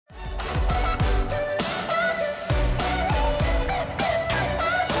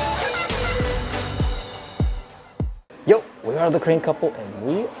We are the Crane Couple, and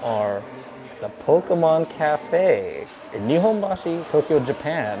we are the Pokemon Cafe in Nihonbashi, Tokyo,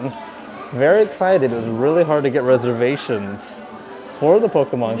 Japan. Very excited. It was really hard to get reservations for the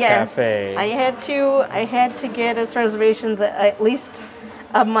Pokemon Cafe. I had to get us reservations at least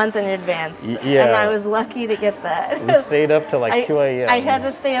a month in advance. Yeah. And I was lucky to get that. We stayed up till like 2 a.m. I had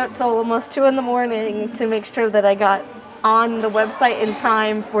to stay up till almost 2 in the morning to make sure that I got on the website in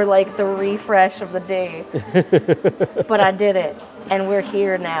time for like the refresh of the day. But I did it, and we're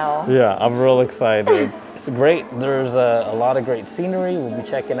here now. Yeah, I'm real excited. It's great. There's a lot of great scenery. We'll be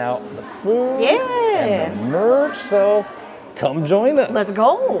checking out the food and the merch, so come join us. Let's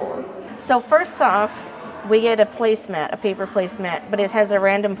go. So first off, we get a placemat, a paper placemat, but it has a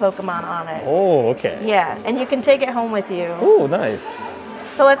random Pokemon on it. Oh, okay. Yeah, and you can take it home with you. Oh, nice.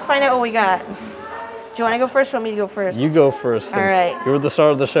 So let's find out what we got. Do you want to go first or want me to go first? You go first. All right. You're the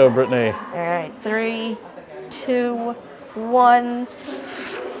star of the show, Brittany. All right. 3, 2, 1.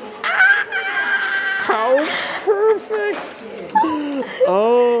 How perfect!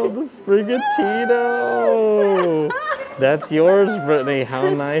 Oh, the Sprigatito. That's yours, Brittany. How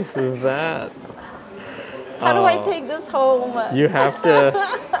nice is that? How do I take this home? You have to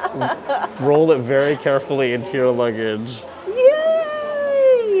roll it very carefully into your luggage. Yay!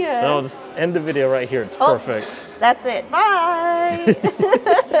 I'll just end the video right here. It's perfect. That's it. Bye!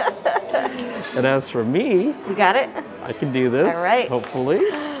 And as for me, You got it? I can do this. All right. Hopefully.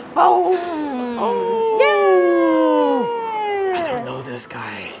 Boom! Oh! Yay! I don't know this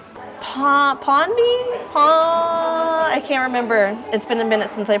guy. Pondy? I can't remember. It's been a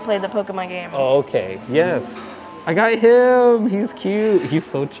minute since I played the Pokemon game. Oh, okay. Yes. I got him. He's cute. He's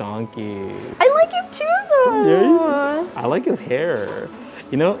so chonky. I like him too, though. Yeah, I like his hair.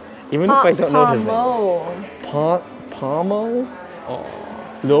 You know, even if I don't know his name. Pomo? Oh,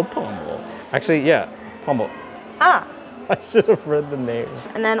 little Pomo. Actually, yeah, Pomo. Ah. I should have read the name.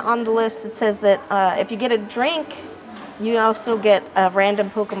 And then on the list it says that if you get a drink, you also get a random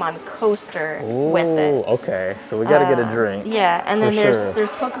Pokemon coaster with it. Okay. So we gotta get a drink. Yeah, and then there's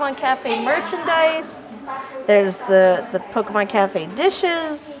Pokemon Cafe merchandise. There's the Pokemon Cafe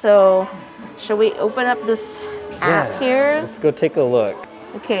dishes. So shall we open up this app here? Let's go take a look.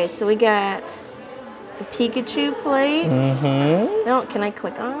 Okay, so we got the Pikachu plate. Mm-hmm. No, can I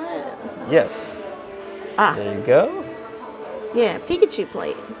click on it? Yes. Ah. There you go. Yeah, Pikachu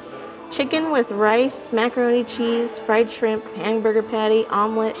plate. Chicken with rice, macaroni cheese, fried shrimp, hamburger patty,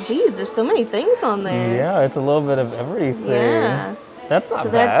 omelet. Geez, there's so many things on there. Yeah, it's a little bit of everything. Yeah. That's not so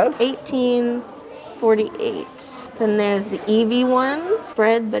bad. that's $18.48. Then there's the Eevee one.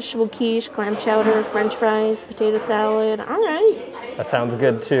 Bread, vegetable quiche, clam chowder, french fries, potato salad. All right. That sounds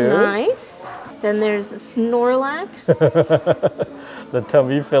good too. Nice. Then there's the Snorlax. The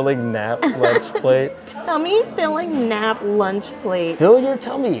tummy-filling nap lunch plate. Tummy-filling nap lunch plate. Fill your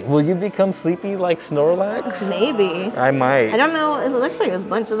tummy. Will you become sleepy like Snorlax? Maybe. I might. I don't know. It looks like there's a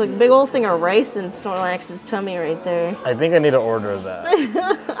bunch. There's like a big old thing of rice in Snorlax's tummy right there. I think I need to order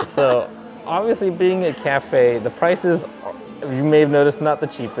that. So, obviously being a cafe, the prices, you may have noticed, not the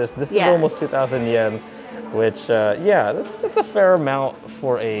cheapest. This is almost 2,000 yen, which, yeah, that's a fair amount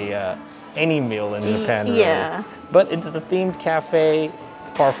for a any meal in Japan, really. Yeah. But it's a themed cafe. It's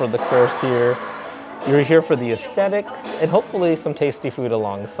par for the course here. You're here for the aesthetics and hopefully some tasty food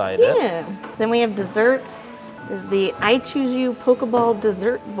alongside it. Yeah. Then we have desserts. There's the I Choose You Pokeball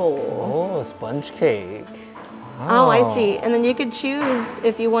Dessert Bowl. Oh, sponge cake. Oh, I see. And then you could choose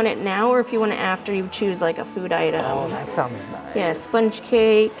if you want it now or if you want it after you choose like a food item. Oh, that sounds nice. Yeah, sponge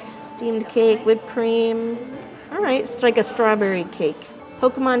cake, steamed cake, whipped cream. All right, it's like a strawberry cake.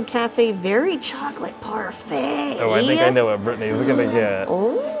 Pokemon Cafe Very Chocolate Parfait. Oh, I think I know what Brittany's gonna get.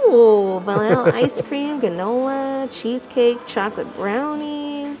 Oh, vanilla ice cream, granola, cheesecake, chocolate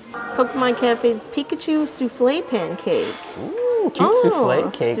brownies. Pokemon Cafe's Pikachu Souffle Pancake. Ooh, cute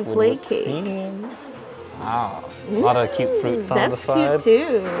souffle cake. Souffle cake. Wow, a lot of cute fruits on the side. That's cute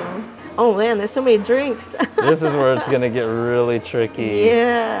too. Oh man, there's so many drinks. This is where it's gonna get really tricky.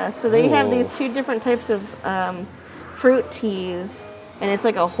 Yeah, so they have these 2 different types of fruit teas. And it's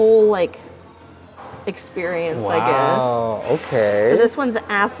like a whole like experience, I guess. Wow, okay. So this one's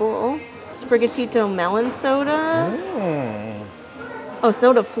apple, Sprigatito melon soda. Oh,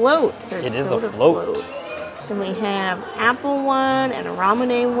 soda float. There's it is soda a float. Then we have apple one and a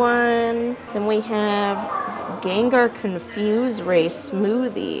ramune one. Then we have Gengar Confuse Race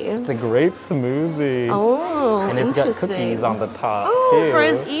smoothie. It's a grape smoothie. Oh, and it's got cookies on the top too. For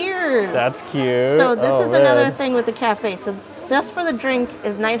his ears. That's cute. So this is another thing with the cafe. So just for the drink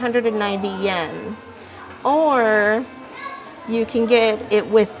is 990 yen. Or you can get it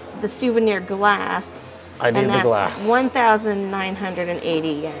with the souvenir glass I need the glass. 1,980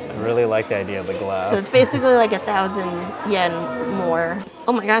 yen. I really like the idea of the glass. So it's basically like 1,000 yen more.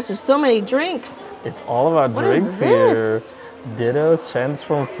 Oh my gosh, there's so many drinks. It's all about What drinks is this? here. Ditto's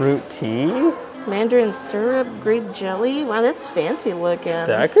transform fruit tea. Mandarin syrup, grape jelly. Wow, that's fancy looking.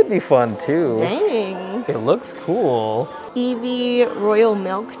 That could be fun too. Dang. It looks cool. Eevee royal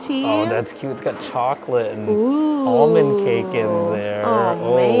milk tea. Oh, that's cute. It's got chocolate and Ooh. almond cake in there.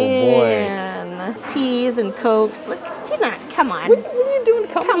 Oh, man. Teas and cokes. Look, you're not. Come on. What are you doing?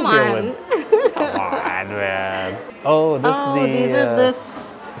 Come on. Come on, man. Oh, These are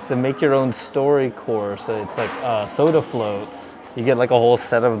this. It's the make your own story course. So it's like soda floats. You get like a whole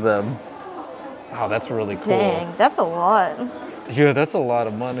set of them. Wow, that's really cool. Dang, that's a lot. Yeah, that's a lot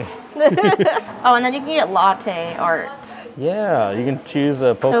of money. Oh, and then you can get latte art. Yeah, you can choose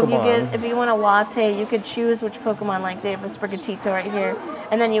a Pokemon. So if you want a latte, you could choose which Pokemon. Like they have a Sprigatito right here,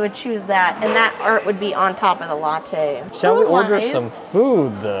 and then you would choose that, and that art would be on top of the latte. Shall we order some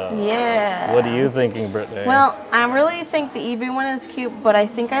food though? Yeah. What are you thinking, Brittany? Well, I really think the Eevee one is cute, but I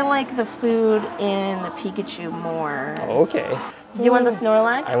think I like the food in the Pikachu more. Okay. Do you want the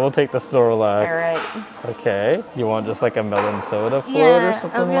Snorlax? I will take the Snorlax. All right. Okay. You want just like a melon soda float or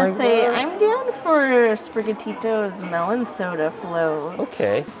something like that? I was gonna say I'm down for Sprigatito's melon soda float.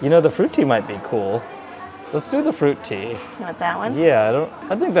 Okay. You know the fruit tea might be cool. Let's do the fruit tea. You want that one? Yeah,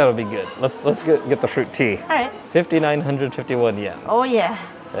 I think that'll be good. Let's get the fruit tea. All right. 5,951 yen. Oh yeah.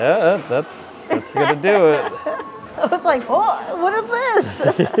 Yeah, that's gonna do it. I was like, what is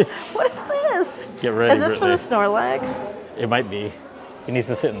this? What is this? Get ready. Is this Brittany. for the Snorlax? It might be. He needs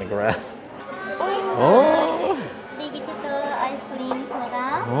to sit in the grass. Oh.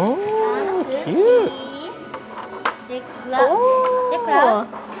 Oh, cute. Oh.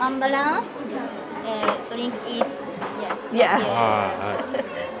 Yeah.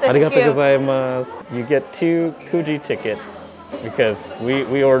 Arigatou gozaimasu. You get 2 Kuji tickets because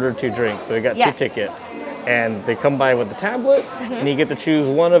we ordered 2 drinks, so we got 2 tickets. And they come by with the tablet, and you get to choose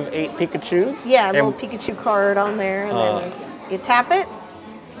one of 8 Pikachus. Yeah, a little Pikachu card on there, and then you tap it.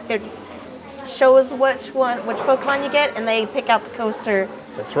 It shows which Pokemon you get, and they pick out the coaster.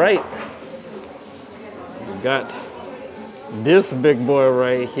 That's right. We got this big boy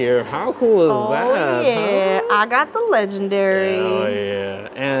right here. How cool is that? Oh yeah, I got the legendary. Oh yeah,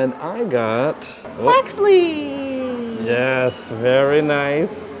 and I got Huxley. Yes, very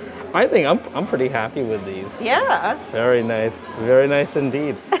nice. I think I'm pretty happy with these. Yeah. Very nice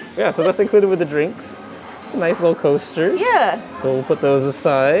indeed. Yeah, so that's included with the drinks. It's nice little coasters. Yeah. So we'll put those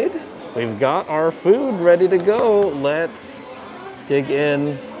aside. We've got our food ready to go. Let's dig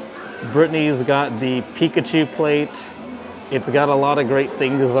in. Brittany's got the Pikachu plate. It's got a lot of great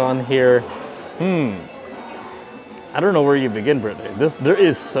things on here. I don't know where you begin, Brittany. There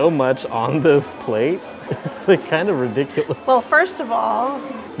is so much on this plate. It's like kind of ridiculous. Well, first of all,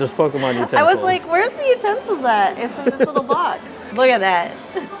 there's Pokemon utensils. I was like, where's the utensils at? It's in this little box. Look at that.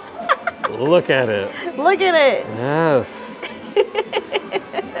 Look at it. Look at it. Yes.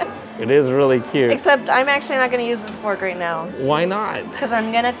 It is really cute. Except I'm actually not going to use this fork right now. Why not? Because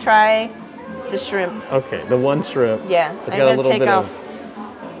I'm going to try the shrimp. Okay, the one shrimp. Yeah, it's I'm got going a to little take bit off.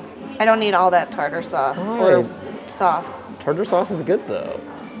 I don't need all that tartar sauce or sauce. Tartar sauce is good though.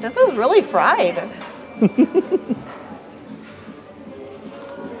 This is really fried.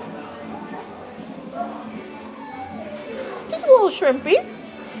 Just a little shrimpy.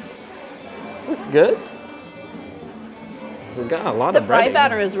 Looks good. It's got a lot of breading. The fry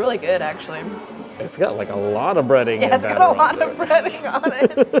batter is really good, actually. It's got like a lot of breading. Yeah, it's got a lot of breading on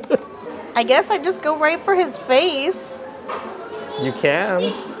it. I guess I just go right for his face. You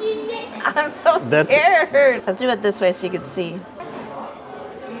can. I'm so scared. Let's do it this way so you can see.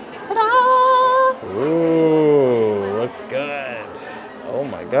 Ta-da! Ooh, looks good. Oh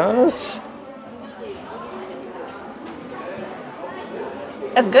my gosh.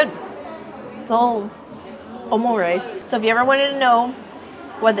 That's good. It's all omo rice. So if you ever wanted to know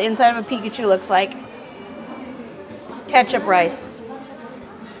what the inside of a Pikachu looks like, ketchup rice.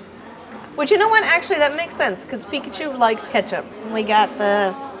 Which, you know what? Actually, that makes sense because Pikachu likes ketchup. We got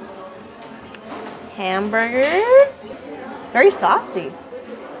the hamburger. Very saucy.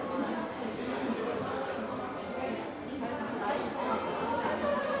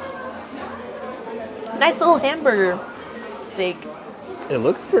 Nice little hamburger steak. It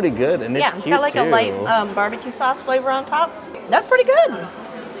looks pretty good, and it's yeah, it's got like a light barbecue sauce flavor on top. That's pretty good.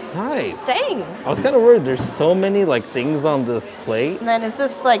 Nice. Dang. I was kind of worried. There's so many like things on this plate. And then is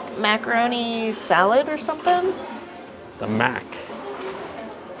this like macaroni salad or something? The mac.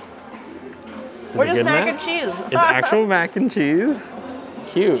 Or just mac and cheese. It's actual mac and cheese.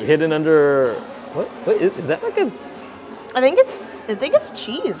 Cute. Hidden under What is that like a... I think it's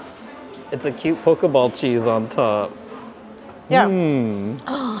cheese. It's a cute Pokeball cheese on top. Yeah. Hmm.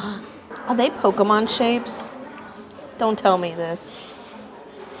 Are they Pokemon shapes? Don't tell me this.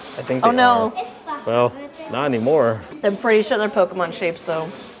 I think they are. No. Well, not anymore. I'm pretty sure they're Pokemon shapes, so.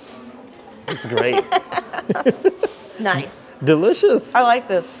 It's great. Nice. Delicious. I like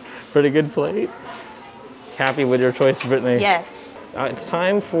this. Pretty good plate. Happy with your choice, Brittany? Yes. It's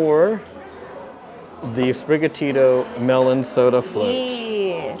time for the Sprigatito melon soda float.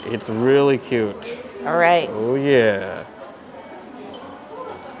 Yeah. It's really cute. All right. Oh yeah.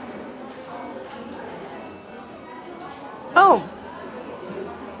 Oh.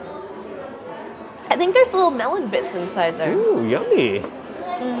 I think there's little melon bits inside there. Ooh, yummy.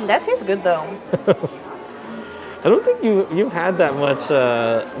 That tastes good though. I don't think you've had that much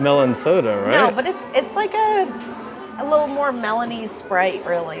melon soda, right? No, but it's like a little more melony Sprite,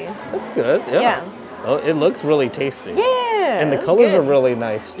 really. That's good. Yeah. Yeah. Oh, it looks really tasty. Yeah. And the colors are really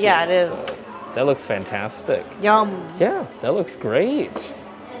nice too. Yeah, it is. So that looks fantastic. Yum. Yeah, that looks great.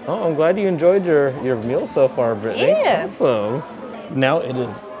 Oh, I'm glad you enjoyed your meal so far, Brittany. Yeah. Awesome. Now it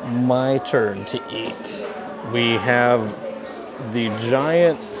is my turn to eat. We have the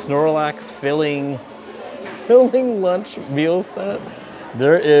giant Snorlax filling lunch meal set.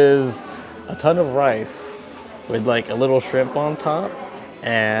 There is a ton of rice with like a little shrimp on top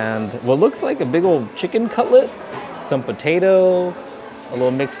and what looks like a big old chicken cutlet, some potato, a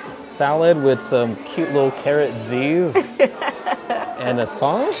little mixed salad with some cute little carrot Z's and a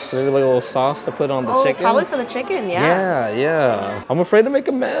sauce, maybe like a little sauce to put on the chicken. Probably for the chicken, yeah. Yeah. I'm afraid to make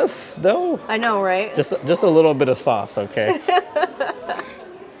a mess. No. I know, right? Just a little bit of sauce, okay?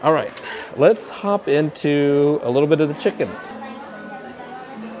 All right, let's hop into a little bit of the chicken.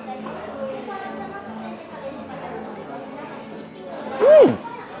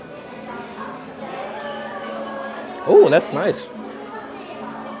 Oh, that's nice.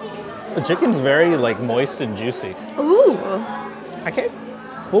 The chicken's very like moist and juicy. Ooh. I can't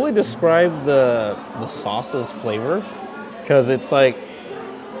fully describe the sauce's flavor because it's like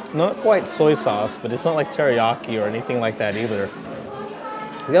not quite soy sauce, but it's not like teriyaki or anything like that either.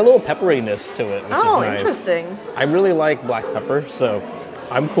 It's got a little pepperiness to it, which is nice. Interesting. I really like black pepper, so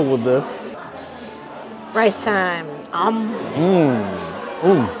I'm cool with this. Rice time.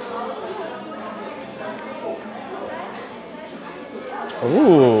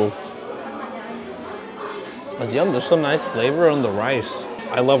 Ooh. That's yum. There's some nice flavor on the rice.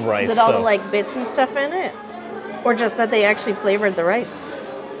 I love rice. Is it all the like bits and stuff in it? Or just that they actually flavored the rice?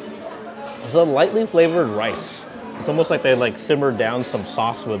 It's a lightly flavored rice. It's almost like they like simmered down some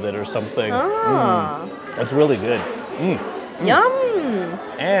sauce with it or something. That's really good. Yum!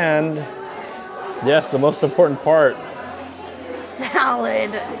 And yes, the most important part.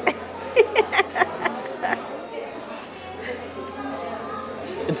 Salad.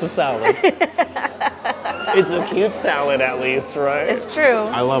 It's a salad. It's a cute salad at least, right? It's true.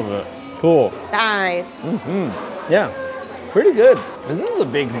 I love it. Cool. Nice. Yeah, pretty good. This is a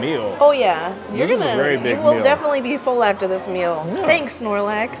big meal. Oh yeah, This is a very big you will meal. definitely be full after this meal. Yeah. Thanks,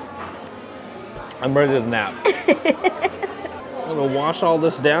 Snorlax. I'm ready to nap. I'm gonna wash all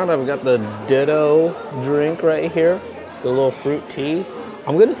this down. I've got the Ditto drink right here, the little fruit tea.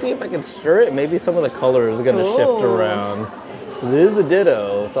 I'm gonna see if I can stir it. Maybe some of the color is gonna shift around. It is a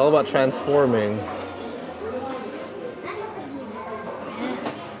Ditto. It's all about transforming.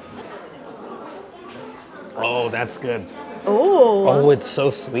 Oh, that's good. Oh, it's so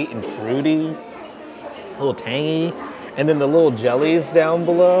sweet and fruity, a little tangy. And then the little jellies down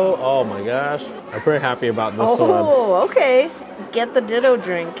below. Oh my gosh. I'm pretty happy about this one. Oh, okay. Get the Ditto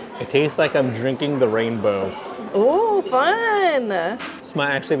drink. It tastes like I'm drinking the rainbow. Ooh, fun. This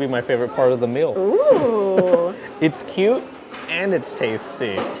might actually be my favorite part of the meal. Ooh. It's cute and it's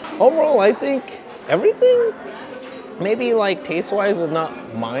tasty. Overall, I think everything, maybe like taste-wise, is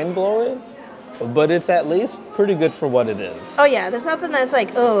not mind-blowing, but it's at least pretty good for what it is. Oh yeah, there's nothing that's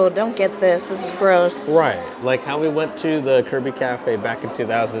like, oh, don't get this, this is gross. Right, like how we went to the Kirby Cafe back in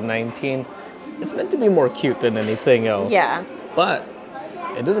 2019. It's meant to be more cute than anything else. Yeah. But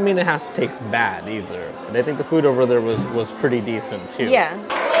it doesn't mean it has to taste bad either. And I think the food over there was pretty decent too. Yeah.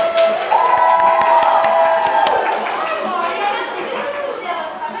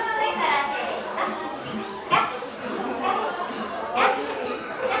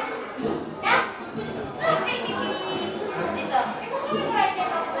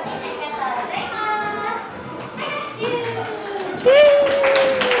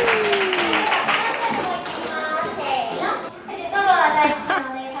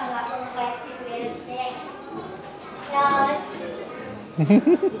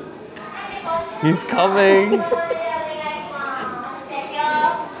 He's coming.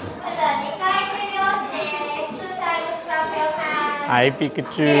 Hi,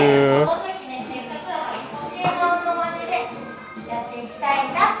 Pikachu.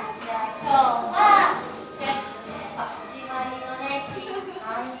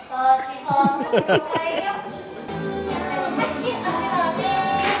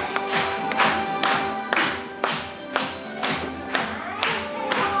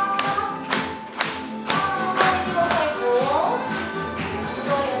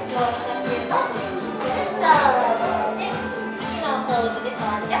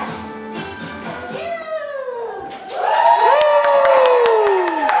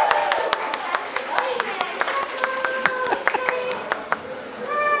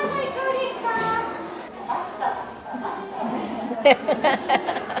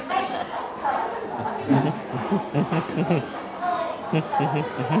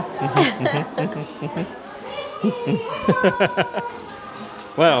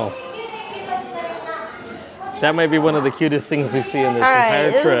 Well, that might be one of the cutest things we see in this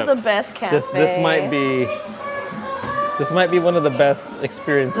entire trip. This is the best cafe. This might be one of the best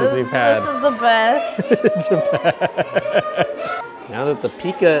experiences we've had. This is the best. Japan. Now that the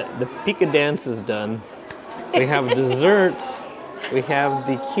Pika dance is done, we have dessert. We have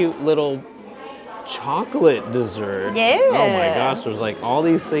the cute little chocolate dessert. Yeah. Oh my gosh, there's like all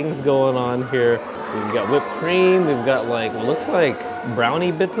these things going on here. We've got whipped cream. We've got like what looks like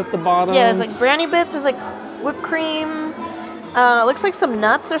brownie bits at the bottom. Yeah, there's like brownie bits. There's like whipped cream. Looks like some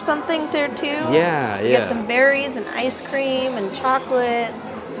nuts or something there too. Yeah, You got some berries and ice cream and chocolate.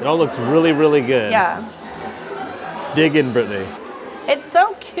 It all looks really, really good. Yeah. Dig in, Brittany. It's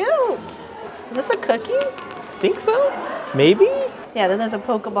so cute. Is this a cookie? Think so? Maybe? Yeah, then there's a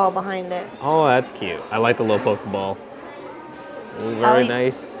Pokeball behind it. Oh, that's cute. I like the little Pokeball. Ooh, very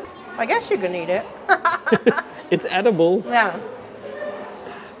nice. I guess you can eat it. It's edible. Yeah.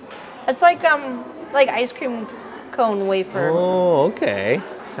 It's like ice cream cone wafer. Oh, okay.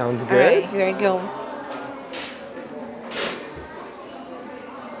 Sounds good. All right, here we go.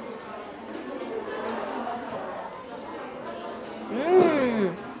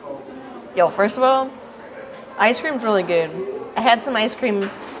 Mmm. Yo, first of all, ice cream's really good. I had some ice cream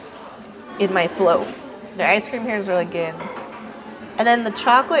in my float. The ice cream here is really good. And then the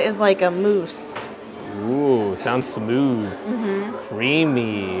chocolate is like a mousse. Ooh, sounds smooth.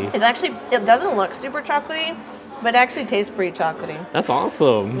 Creamy. It doesn't look super chocolatey, but it actually tastes pretty chocolatey. That's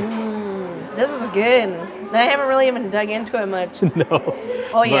awesome. This is good. I haven't really even dug into it much. No.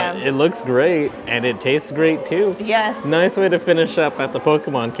 Oh, yeah. But it looks great, and it tastes great too. Yes. Nice way to finish up at the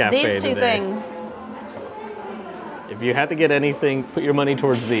Pokemon Cafe These two today. things. If you had to get anything, put your money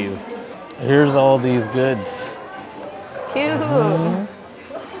towards these. Here's all these goods. Cute.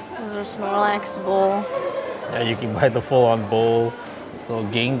 Those are Snorlax bowl. Yeah, you can buy the full-on bowl. Little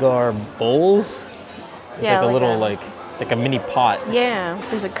Gengar bowls. It's Yeah, like a little, like like a mini pot. Yeah.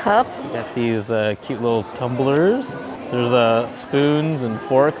 There's a cup. You got these cute little tumblers. There's spoons and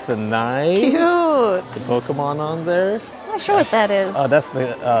forks and knives. Cute. The Pokemon on there. I'm not sure what that is. Oh, that's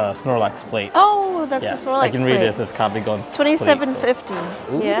the Snorlax plate. Oh, that's the Snorlax I can read plate. this. It's Copygon.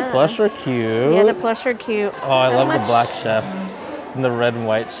 $27.50. Ooh, Yeah. the plush are cute. Yeah, the plush are cute. Oh, I How love much? the black chef and the red and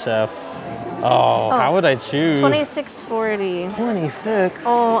white chef. Oh, how would I choose? $26.40. 26.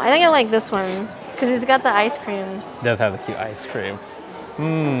 Oh, I think I like this one because he's got the ice cream. It does have the cute ice cream.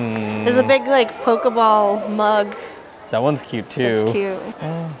 There's a big like Pokeball mug. That one's cute too. It's cute.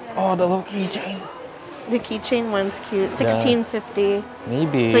 Oh, the little keychain. The keychain one's cute. $16.50.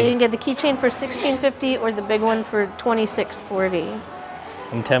 Maybe. So you can get the keychain for $16.50 or the big one for $26.40.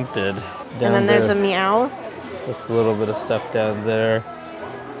 I'm tempted. And then there's a Meowth. That's a little bit of stuff down there.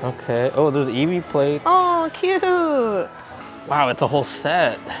 Okay. Oh, there's Eevee plate. Oh, cute. Wow, it's a whole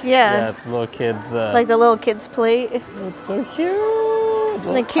set. Yeah. Yeah, it's little kids. Like the little kid's plate. It's so cute.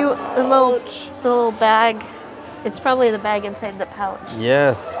 And the cute, the little bag. It's probably the bag inside the pouch.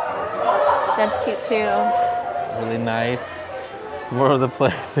 Yes. That's cute too. Really nice. It's more of the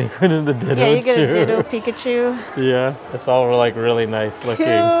place we put in the Ditto. Yeah, you get a Ditto Pikachu. Yeah, it's all like really nice looking.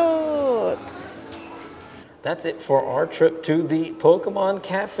 Cute. That's it for our trip to the Pokemon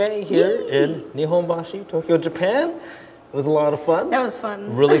Cafe here in Nihonbashi, Tokyo, Japan. It was a lot of fun. That was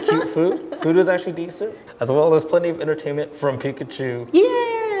fun. Really cute food. Food was actually decent, as well as plenty of entertainment from Pikachu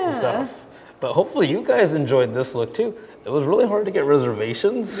himself. But hopefully you guys enjoyed this look too. It was really hard to get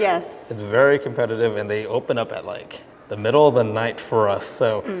reservations. Yes. It's very competitive and they open up at like the middle of the night for us.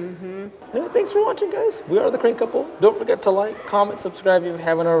 So anyway, thanks for watching, guys. We are the Crane Couple. Don't forget to like, comment, subscribe if you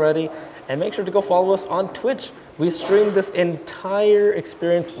haven't already, and make sure to go follow us on Twitch. We streamed this entire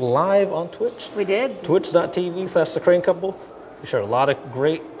experience live on Twitch. We did. Twitch.tv/the Crane Couple. We share a lot of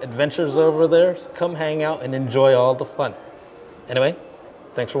great adventures over there. So come hang out and enjoy all the fun. Anyway,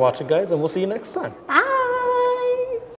 thanks for watching, guys, and we'll see you next time. Bye.